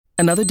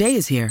Another day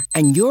is here,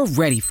 and you're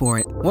ready for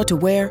it. What to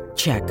wear?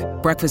 Check.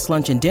 Breakfast,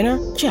 lunch, and dinner?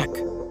 Check.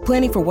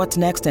 Planning for what's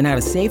next and how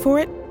to save for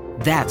it?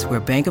 That's where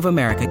Bank of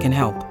America can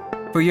help.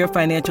 For your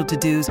financial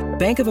to-dos,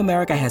 Bank of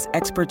America has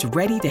experts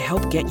ready to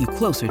help get you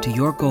closer to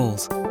your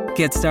goals.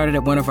 Get started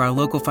at one of our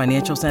local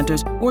financial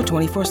centers or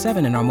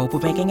 24/7 in our mobile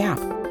banking app.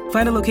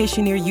 Find a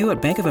location near you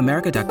at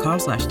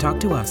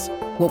bankofamerica.com/talktous.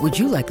 What would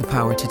you like the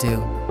power to do?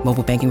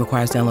 Mobile banking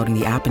requires downloading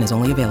the app and is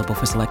only available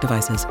for select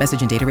devices.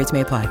 Message and data rates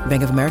may apply.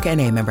 Bank of America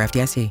N.A., member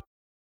FDIC.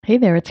 Hey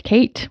there, it's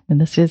Kate,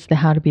 and this is the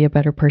How to Be a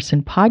Better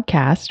Person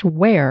podcast,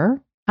 where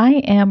I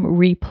am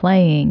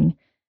replaying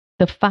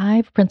the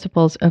 5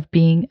 principles of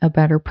being a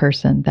better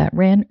person that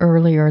ran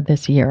earlier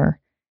this year.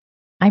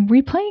 I'm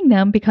replaying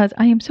them because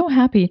I am so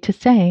happy to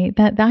say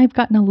that I've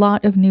gotten a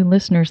lot of new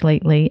listeners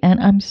lately, and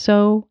I'm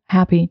so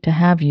happy to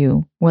have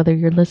you. Whether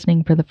you're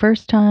listening for the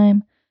first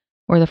time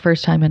or the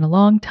first time in a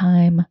long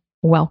time,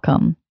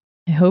 welcome.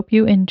 I hope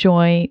you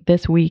enjoy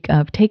this week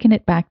of taking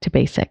it back to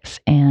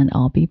basics, and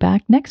I'll be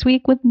back next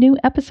week with new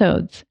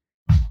episodes.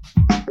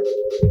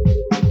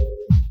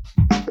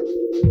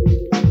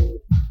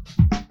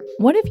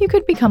 What if you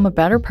could become a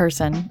better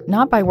person,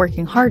 not by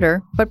working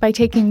harder, but by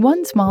taking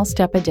one small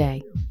step a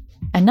day?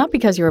 And not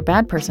because you're a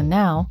bad person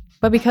now,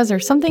 but because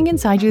there's something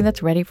inside you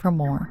that's ready for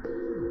more.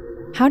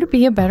 How to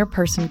Be a Better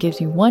Person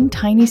gives you one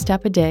tiny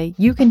step a day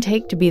you can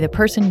take to be the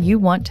person you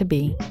want to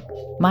be.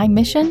 My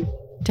mission?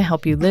 To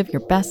help you live your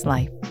best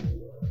life.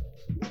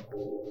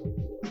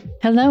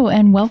 Hello,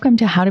 and welcome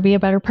to How to Be a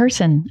Better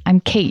Person.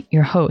 I'm Kate,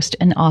 your host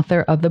and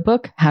author of the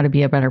book, How to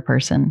Be a Better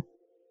Person.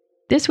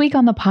 This week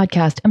on the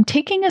podcast, I'm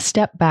taking a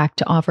step back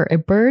to offer a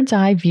bird's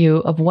eye view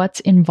of what's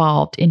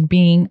involved in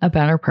being a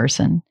better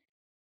person.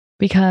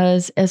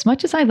 Because as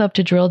much as I love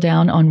to drill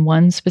down on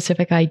one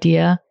specific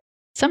idea,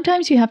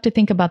 sometimes you have to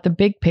think about the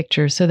big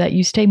picture so that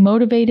you stay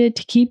motivated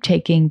to keep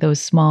taking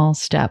those small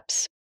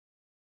steps.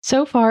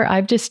 So far,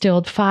 I've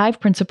distilled 5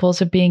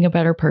 principles of being a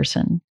better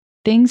person.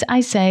 Things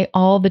I say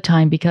all the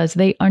time because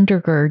they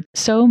undergird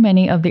so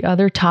many of the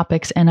other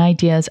topics and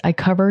ideas I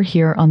cover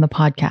here on the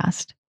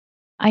podcast.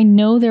 I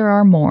know there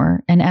are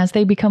more, and as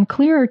they become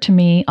clearer to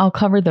me, I'll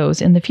cover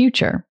those in the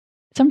future.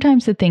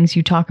 Sometimes the things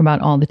you talk about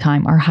all the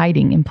time are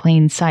hiding in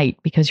plain sight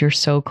because you're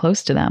so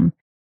close to them.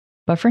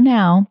 But for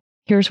now,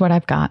 here's what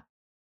I've got.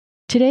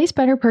 Today's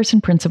better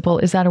person principle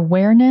is that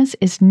awareness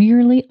is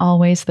nearly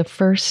always the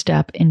first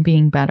step in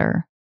being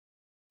better.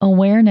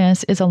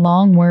 Awareness is a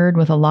long word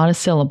with a lot of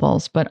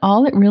syllables, but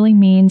all it really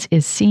means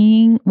is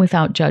seeing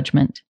without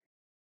judgment.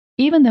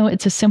 Even though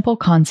it's a simple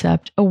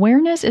concept,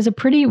 awareness is a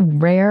pretty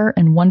rare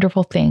and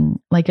wonderful thing,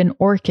 like an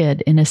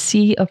orchid in a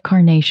sea of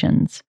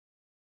carnations.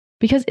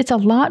 Because it's a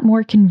lot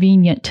more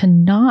convenient to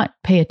not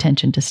pay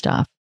attention to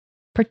stuff,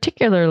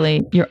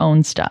 particularly your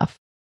own stuff.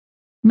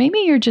 Maybe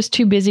you're just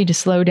too busy to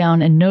slow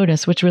down and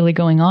notice what's really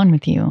going on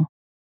with you.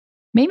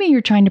 Maybe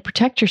you're trying to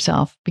protect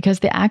yourself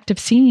because the act of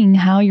seeing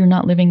how you're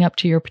not living up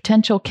to your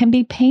potential can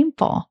be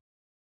painful.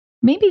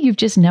 Maybe you've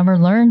just never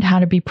learned how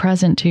to be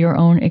present to your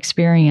own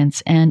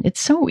experience, and it's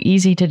so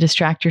easy to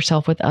distract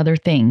yourself with other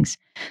things,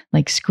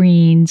 like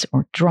screens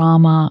or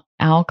drama,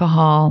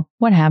 alcohol,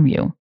 what have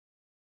you.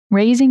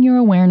 Raising your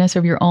awareness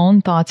of your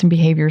own thoughts and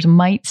behaviors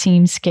might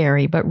seem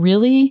scary, but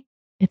really,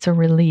 it's a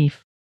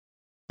relief.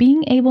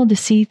 Being able to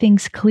see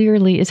things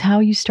clearly is how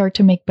you start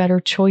to make better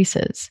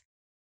choices.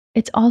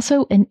 It's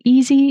also an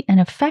easy and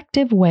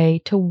effective way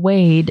to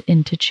wade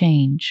into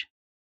change.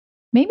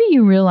 Maybe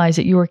you realize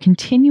that you are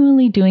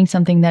continually doing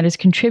something that is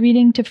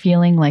contributing to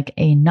feeling like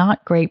a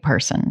not great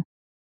person.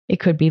 It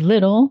could be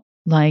little,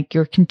 like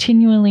you're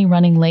continually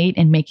running late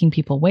and making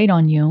people wait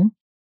on you,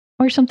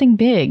 or something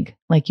big,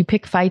 like you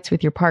pick fights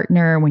with your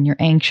partner when you're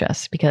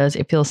anxious because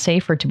it feels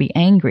safer to be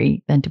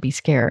angry than to be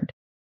scared.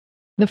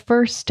 The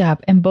first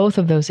step in both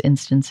of those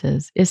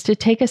instances is to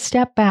take a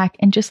step back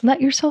and just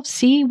let yourself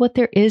see what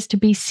there is to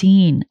be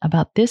seen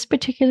about this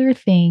particular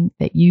thing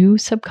that you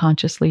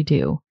subconsciously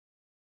do.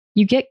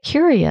 You get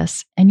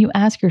curious and you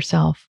ask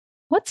yourself,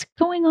 what's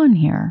going on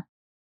here?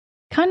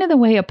 Kind of the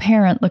way a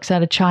parent looks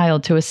at a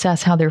child to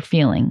assess how they're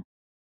feeling.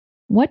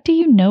 What do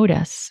you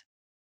notice?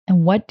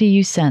 And what do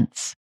you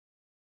sense?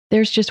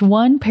 There's just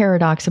one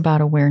paradox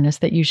about awareness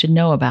that you should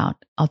know about.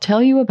 I'll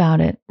tell you about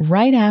it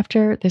right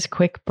after this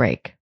quick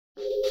break.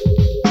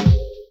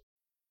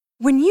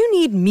 When you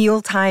need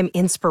mealtime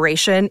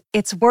inspiration,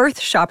 it's worth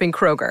shopping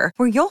Kroger,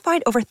 where you'll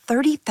find over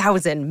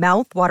 30,000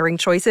 mouth-watering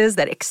choices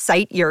that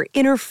excite your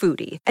inner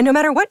foodie. And no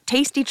matter what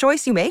tasty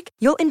choice you make,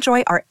 you'll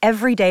enjoy our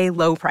everyday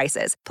low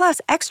prices, plus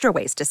extra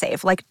ways to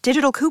save, like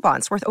digital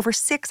coupons worth over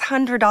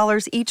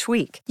 $600 each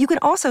week. You can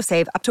also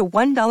save up to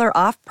 $1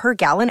 off per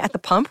gallon at the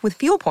pump with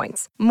fuel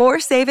points.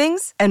 More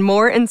savings and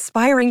more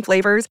inspiring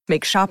flavors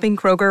make shopping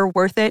Kroger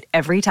worth it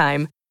every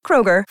time.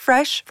 Kroger,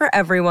 fresh for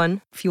everyone.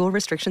 Fuel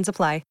restrictions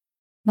apply.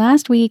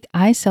 Last week,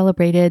 I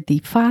celebrated the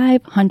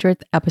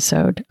 500th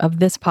episode of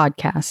this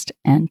podcast,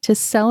 and to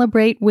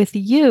celebrate with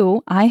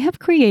you, I have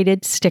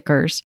created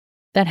stickers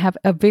that have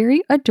a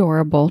very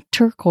adorable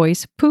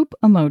turquoise poop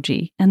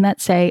emoji and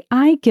that say,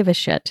 I give a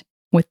shit,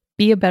 with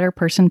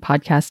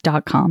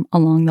beabetterpersonpodcast.com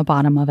along the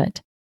bottom of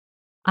it.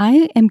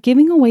 I am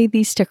giving away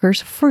these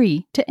stickers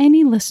free to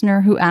any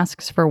listener who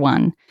asks for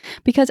one,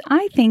 because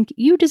I think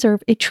you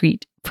deserve a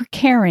treat for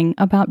caring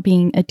about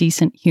being a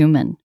decent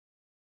human.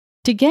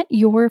 To get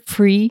your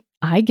free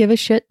I Give a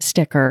Shit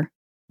sticker,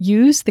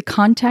 use the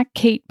Contact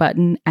Kate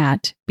button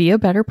at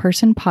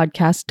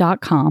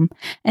beabetterpersonpodcast.com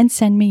and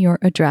send me your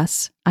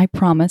address. I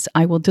promise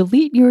I will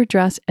delete your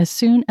address as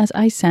soon as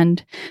I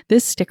send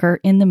this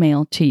sticker in the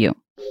mail to you.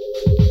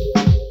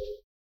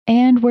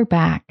 And we're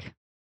back.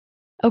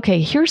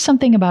 Okay, here's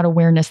something about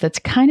awareness that's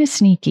kind of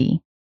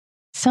sneaky.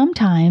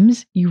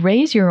 Sometimes you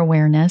raise your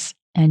awareness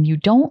and you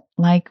don't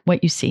like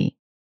what you see.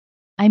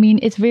 I mean,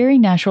 it's very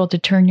natural to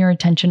turn your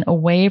attention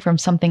away from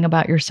something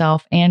about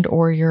yourself and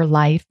or your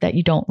life that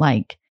you don't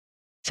like.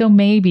 So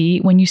maybe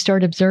when you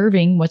start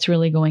observing what's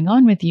really going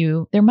on with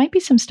you, there might be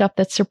some stuff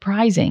that's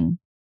surprising,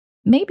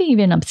 maybe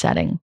even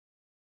upsetting.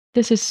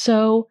 This is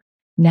so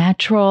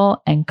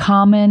natural and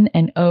common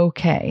and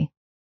okay.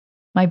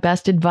 My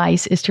best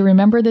advice is to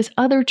remember this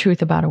other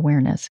truth about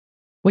awareness,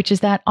 which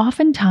is that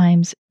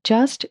oftentimes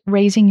just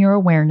raising your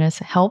awareness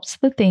helps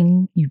the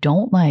thing you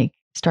don't like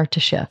start to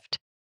shift.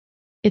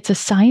 It's a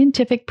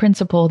scientific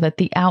principle that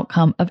the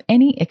outcome of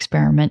any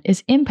experiment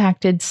is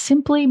impacted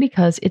simply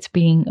because it's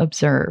being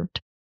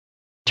observed.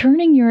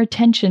 Turning your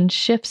attention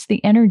shifts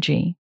the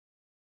energy.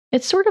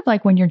 It's sort of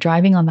like when you're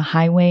driving on the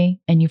highway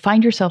and you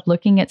find yourself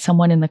looking at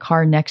someone in the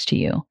car next to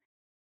you.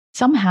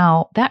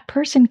 Somehow, that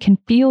person can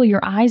feel your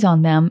eyes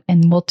on them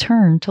and will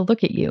turn to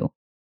look at you.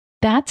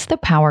 That's the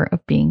power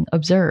of being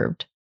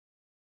observed.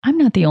 I'm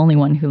not the only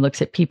one who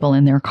looks at people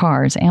in their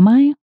cars, am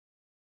I?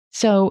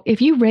 So,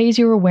 if you raise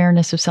your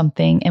awareness of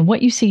something and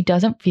what you see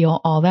doesn't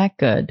feel all that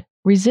good,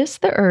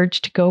 resist the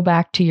urge to go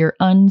back to your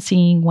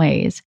unseeing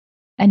ways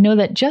and know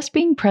that just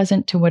being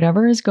present to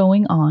whatever is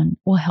going on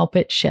will help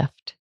it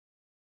shift.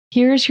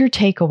 Here's your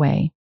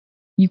takeaway.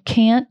 You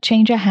can't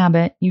change a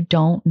habit you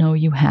don't know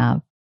you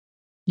have.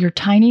 Your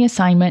tiny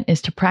assignment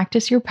is to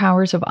practice your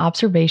powers of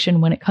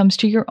observation when it comes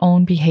to your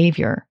own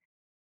behavior.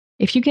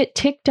 If you get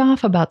ticked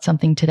off about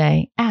something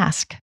today,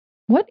 ask,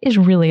 what is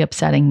really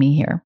upsetting me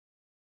here?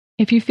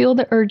 If you feel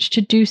the urge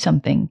to do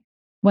something,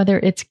 whether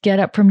it's get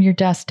up from your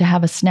desk to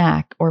have a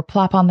snack or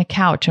plop on the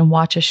couch and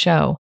watch a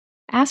show,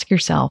 ask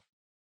yourself,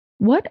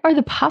 what are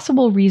the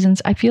possible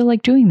reasons I feel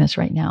like doing this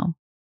right now?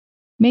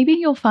 Maybe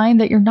you'll find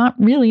that you're not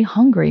really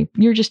hungry.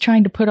 You're just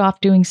trying to put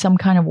off doing some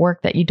kind of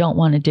work that you don't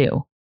want to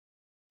do.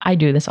 I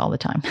do this all the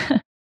time.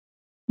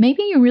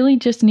 Maybe you really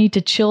just need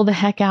to chill the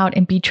heck out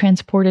and be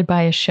transported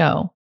by a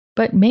show.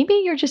 But maybe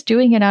you're just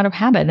doing it out of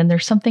habit and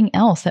there's something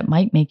else that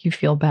might make you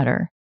feel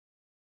better.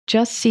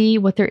 Just see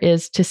what there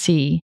is to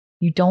see.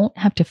 You don't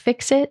have to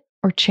fix it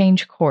or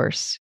change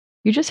course.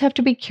 You just have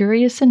to be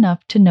curious enough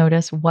to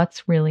notice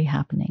what's really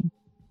happening.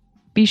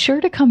 Be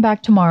sure to come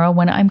back tomorrow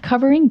when I'm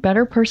covering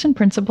Better Person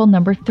Principle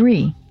number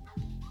 3.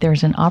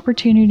 There's an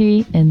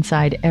opportunity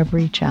inside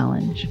every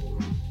challenge.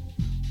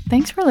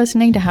 Thanks for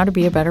listening to How to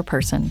Be a Better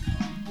Person.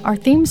 Our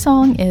theme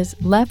song is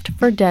Left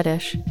for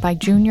Deadish by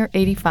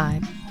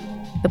Junior85.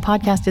 The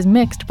podcast is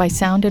mixed by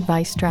Sound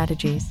Advice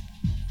Strategies.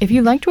 If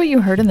you liked what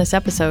you heard in this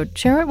episode,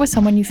 share it with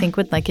someone you think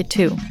would like it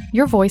too.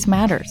 Your voice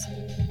matters.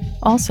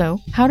 Also,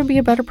 How to Be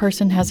a Better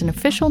Person has an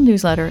official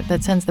newsletter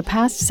that sends the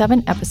past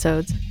 7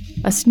 episodes,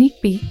 a sneak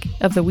peek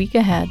of the week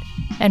ahead,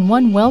 and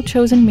one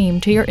well-chosen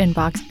meme to your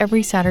inbox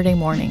every Saturday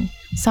morning.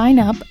 Sign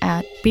up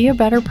at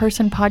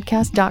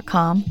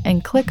beabetterpersonpodcast.com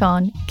and click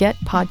on Get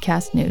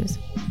Podcast News.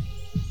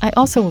 I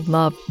also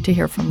love to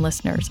hear from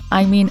listeners.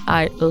 I mean,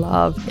 I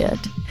love it.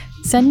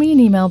 Send me an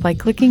email by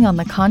clicking on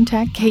the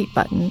Contact Kate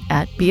button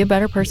at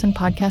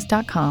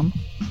beabetterpersonpodcast.com,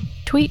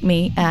 tweet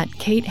me at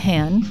Kate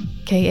Han,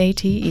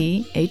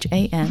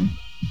 Katehan,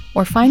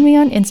 or find me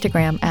on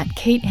Instagram at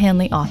Kate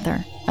Hanley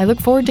Author. I look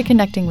forward to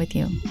connecting with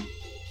you.